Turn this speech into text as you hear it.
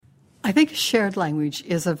I think shared language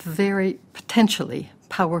is a very potentially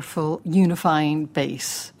powerful unifying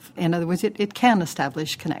base. In other words, it can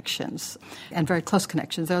establish connections, and very close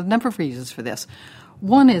connections. There are a number of reasons for this.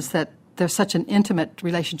 One is that there's such an intimate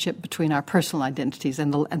relationship between our personal identities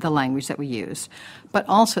and the language that we use. But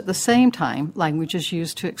also, at the same time, language is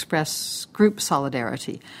used to express group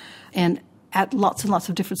solidarity, and at lots and lots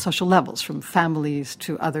of different social levels, from families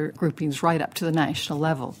to other groupings right up to the national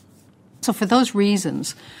level. So for those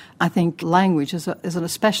reasons, I think language is an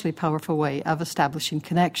especially powerful way of establishing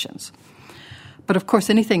connections. But of course,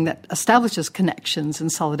 anything that establishes connections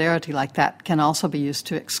and solidarity like that can also be used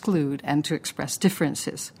to exclude and to express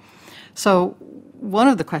differences. So one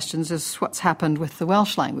of the questions is what's happened with the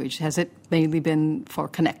Welsh language. Has it mainly been for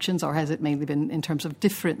connections, or has it mainly been in terms of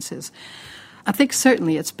differences? I think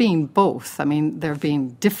certainly it's been both. I mean, there have been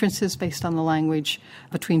differences based on the language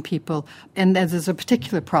between people, and there's a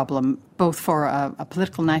particular problem both for a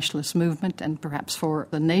political nationalist movement and perhaps for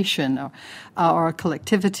the nation or a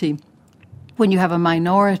collectivity when you have a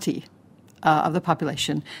minority of the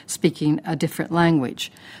population speaking a different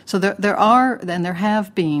language. So there are and there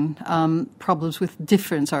have been problems with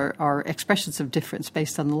difference or expressions of difference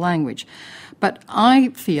based on the language. But I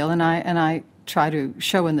feel, and I try to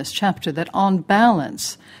show in this chapter, that on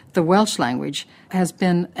balance, the Welsh language has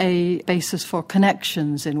been a basis for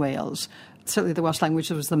connections in Wales. Certainly the Welsh language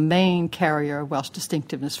was the main carrier of Welsh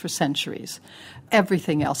distinctiveness for centuries.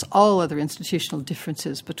 Everything else, all other institutional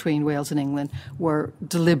differences between Wales and England were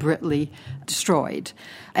deliberately destroyed.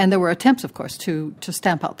 And there were attempts, of course, to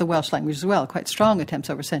stamp out the Welsh language as well, quite strong attempts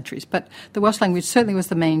over centuries. But the Welsh language certainly was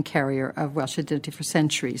the main carrier of Welsh identity for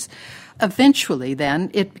centuries. Eventually,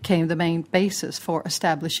 then, it became the main basis for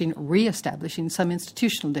re-establishing some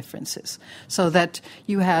institutional differences, so that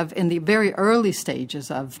you have, in the very early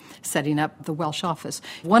stages of setting up the Welsh office,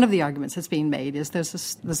 one of the arguments that's being made is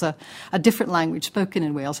there's a different language spoken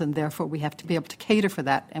in Wales, and therefore we have to be able to cater for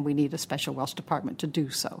that, and we need a special Welsh department to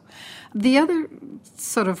do so. The other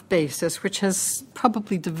sort of basis, which has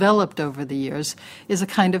probably developed over the years, is a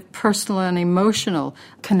kind of personal and emotional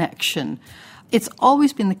connection. It's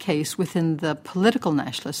always been the case within the political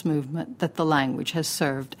nationalist movement that the language has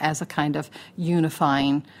served as a kind of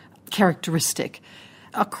unifying characteristic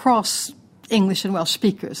across English and Welsh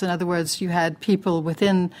speakers. In other words, you had people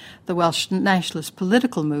within the Welsh nationalist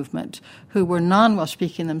political movement who were non-Welsh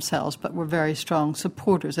speaking themselves, but were very strong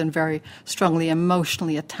supporters and very strongly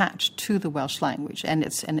emotionally attached to the Welsh language and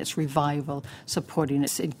its revival, supporting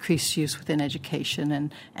its increased use within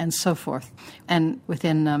education and so forth, and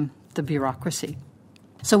within the bureaucracy.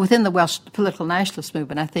 So within the Welsh political nationalist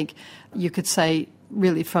movement, I think you could say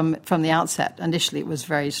really from the outset, initially it was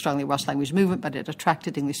very strongly a Welsh language movement, but it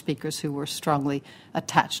attracted English speakers who were strongly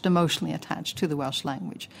attached, emotionally attached to the Welsh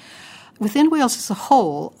language. Within Wales as a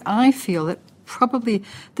whole, I feel that probably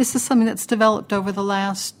this is something that's developed over the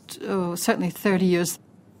last, certainly 30 years.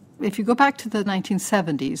 If you go back to the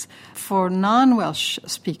 1970s, for non-Welsh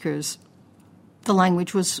speakers, the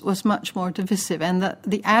language was much more divisive, and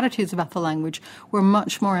the attitudes about the language were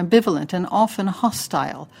much more ambivalent and often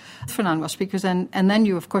hostile for non-Welsh speakers. And then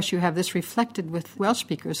you have this reflected with Welsh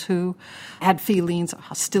speakers who had feelings of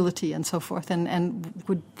hostility and so forth, and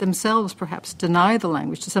would themselves perhaps deny the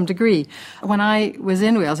language to some degree. When I was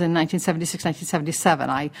in Wales in 1976, 1977,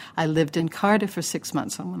 I lived in Cardiff for 6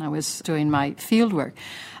 months when I was doing my field work.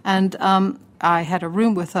 And I had a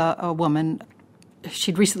room with a woman.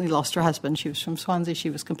 She'd recently lost her husband. She was from Swansea.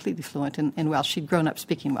 She was completely fluent in Welsh. She'd grown up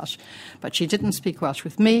speaking Welsh. But she didn't speak Welsh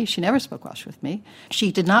with me. She never spoke Welsh with me.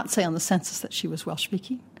 She did not say on the census that she was Welsh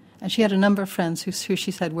speaking. And she had a number of friends who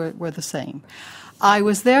she said were the same. I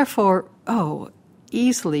was there for,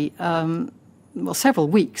 easily, several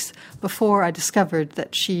weeks before I discovered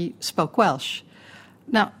that she spoke Welsh.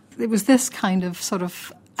 Now, it was this kind of sort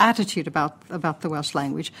of attitude about the Welsh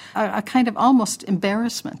language, a kind of almost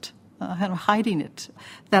embarrassment, kind of hiding it,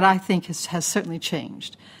 that I think has certainly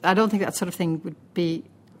changed. I don't think that sort of thing would be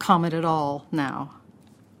common at all now.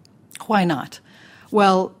 Why not?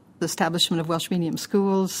 Well, the establishment of Welsh medium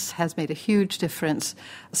schools has made a huge difference,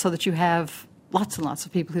 so that you have lots and lots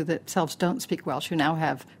of people who themselves don't speak Welsh who now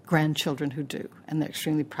have grandchildren who do, and they're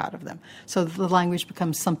extremely proud of them. So the language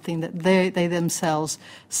becomes something that they themselves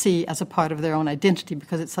see as a part of their own identity,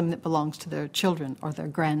 because it's something that belongs to their children or their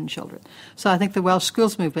grandchildren. So I think the Welsh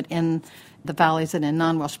schools movement in the valleys and in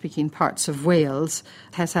non-Welsh speaking parts of Wales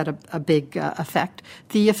has had a big effect.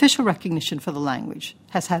 The official recognition for the language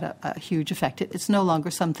has had a huge effect. It's no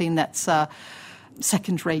longer something that's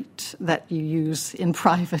second rate that you use in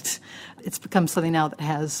private. It's become something now that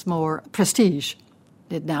has more prestige.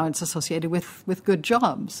 Now it's associated with good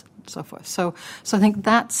jobs. and so forth. So I think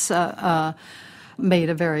that's made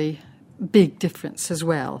a very big difference as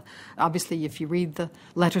well. Obviously, if you read the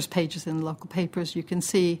letters pages in the local papers, you can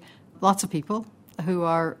see lots of people who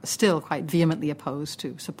are still quite vehemently opposed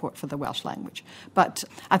to support for the Welsh language. But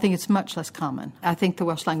I think it's much less common. I think the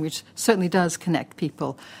Welsh language certainly does connect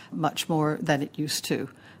people much more than it used to.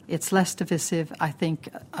 It's less divisive, I think,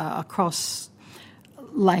 across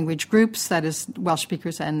language groups, that is Welsh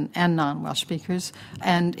speakers and non-Welsh speakers,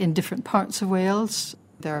 and in different parts of Wales.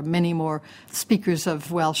 There are many more speakers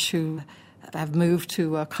of Welsh who have moved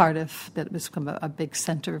to Cardiff, that has become a big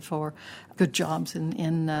centre for good jobs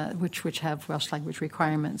in which have Welsh language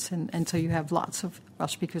requirements, and so you have lots of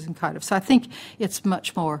Welsh speakers in Cardiff. So I think it's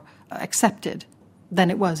much more accepted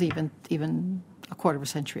than it was even a quarter of a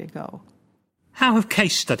century ago. How have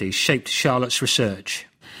case studies shaped Charlotte's research?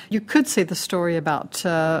 You could say the story about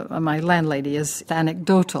my landlady is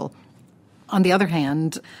anecdotal. On the other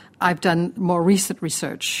hand, I've done more recent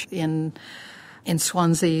research in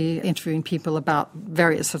Swansea, interviewing people about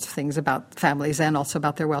various sorts of things about families and also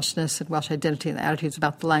about their Welshness and Welsh identity and attitudes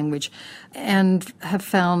about the language, and have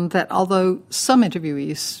found that although some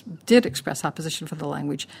interviewees did express opposition for the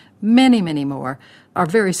language, many, many more are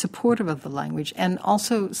very supportive of the language and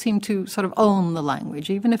also seem to sort of own the language.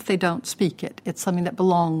 Even if they don't speak it, it's something that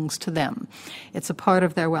belongs to them. It's a part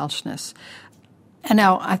of their Welshness. And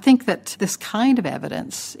now I think that this kind of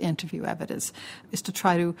evidence, interview evidence, is to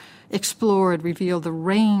try to explore and reveal the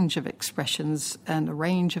range of expressions and the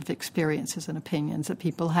range of experiences and opinions that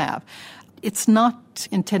people have. It's not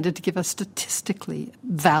intended to give a statistically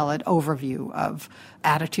valid overview of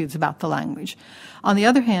attitudes about the language. On the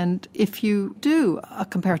other hand, if you do a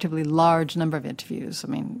comparatively large number of interviews,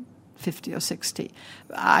 50 or 60,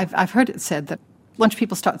 I've heard it said that once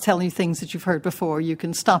people start telling you things that you've heard before, you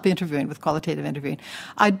can stop interviewing with qualitative interviewing.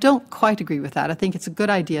 I don't quite agree with that. I think it's a good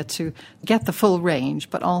idea to get the full range,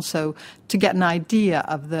 but also to get an idea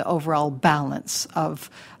of the overall balance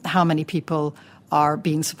of how many people are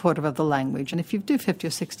being supportive of the language. And if you do 50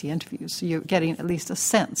 or 60 interviews, you're getting at least a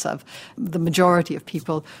sense of the majority of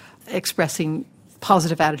people expressing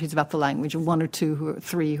positive attitudes about the language, and one or two or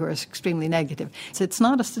three who are extremely negative. So it's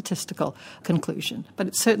not a statistical conclusion, but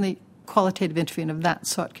it's certainly qualitative interviewing of that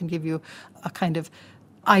sort can give you a kind of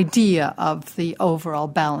idea of the overall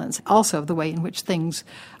balance, also of the way in which things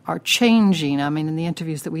are changing. In the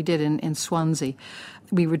interviews that we did in Swansea,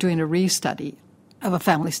 we were doing a re-study of a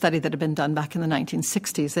family study that had been done back in the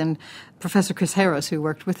 1960s, and Professor Chris Harris, who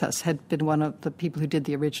worked with us, had been one of the people who did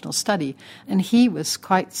the original study, and he was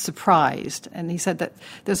quite surprised, and he said that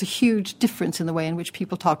there's a huge difference in the way in which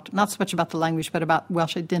people talked, not so much about the language, but about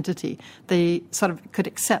Welsh identity. They sort of could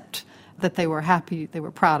accept that they were happy, they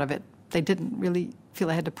were proud of it. They didn't really feel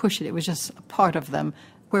they had to push it. It was just a part of them.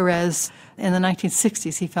 Whereas in the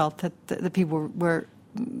 1960s, he felt that the people were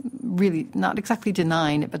really not exactly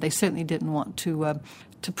denying it, but they certainly didn't want to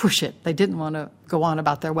push it. They didn't want to go on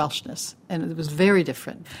about their Welshness. And it was very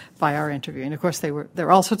different by our interview. And of course, there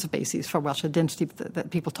were all sorts of bases for Welsh identity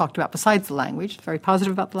that people talked about besides the language, very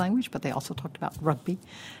positive about the language, but they also talked about rugby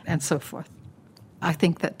and so forth. I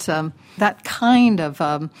think that that kind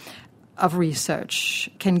of research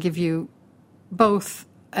can give you both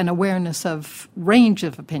an awareness of range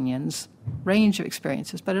of opinions, range of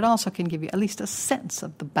experiences, but it also can give you at least a sense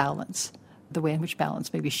of the balance, the way in which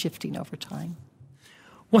balance may be shifting over time.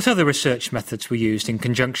 What other research methods were used in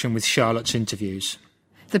conjunction with Charlotte's interviews?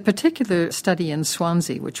 The particular study in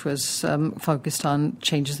Swansea, which was focused on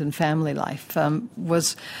changes in family life,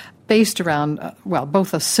 was based around,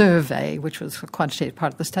 both a survey, which was a quantitative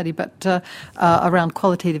part of the study, but around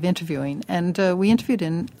qualitative interviewing. And we interviewed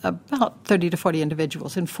in about 30 to 40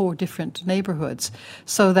 individuals in 4 different neighbourhoods,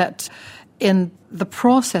 so that in the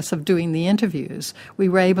process of doing the interviews, we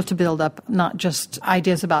were able to build up not just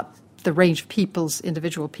ideas about the range of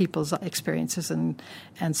individual people's experiences and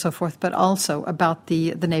so forth, but also about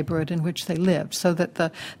the neighborhood in which they lived, so that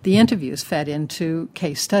the interviews fed into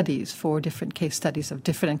case studies, 4 different case studies of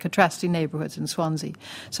different and contrasting neighborhoods in Swansea.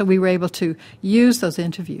 So we were able to use those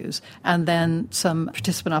interviews and then some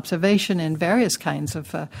participant observation in various kinds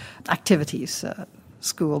of activities,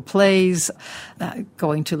 school plays,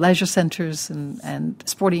 going to leisure centres and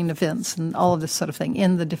sporting events and all of this sort of thing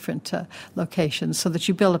in the different locations, so that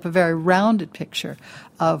you build up a very rounded picture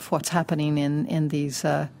of what's happening in these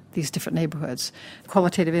different neighbourhoods.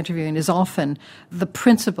 Qualitative interviewing is often the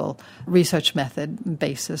principal research method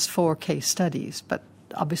basis for case studies, but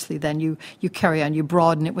obviously then you carry on, you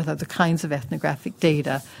broaden it with other kinds of ethnographic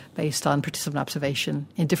data based on participant observation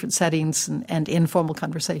in different settings and informal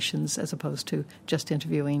conversations, as opposed to just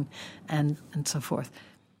interviewing and so forth.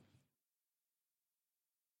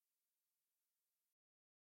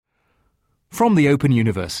 From the Open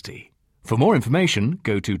University. For more information,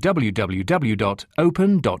 go to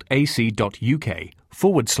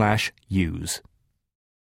www.open.ac.uk/use.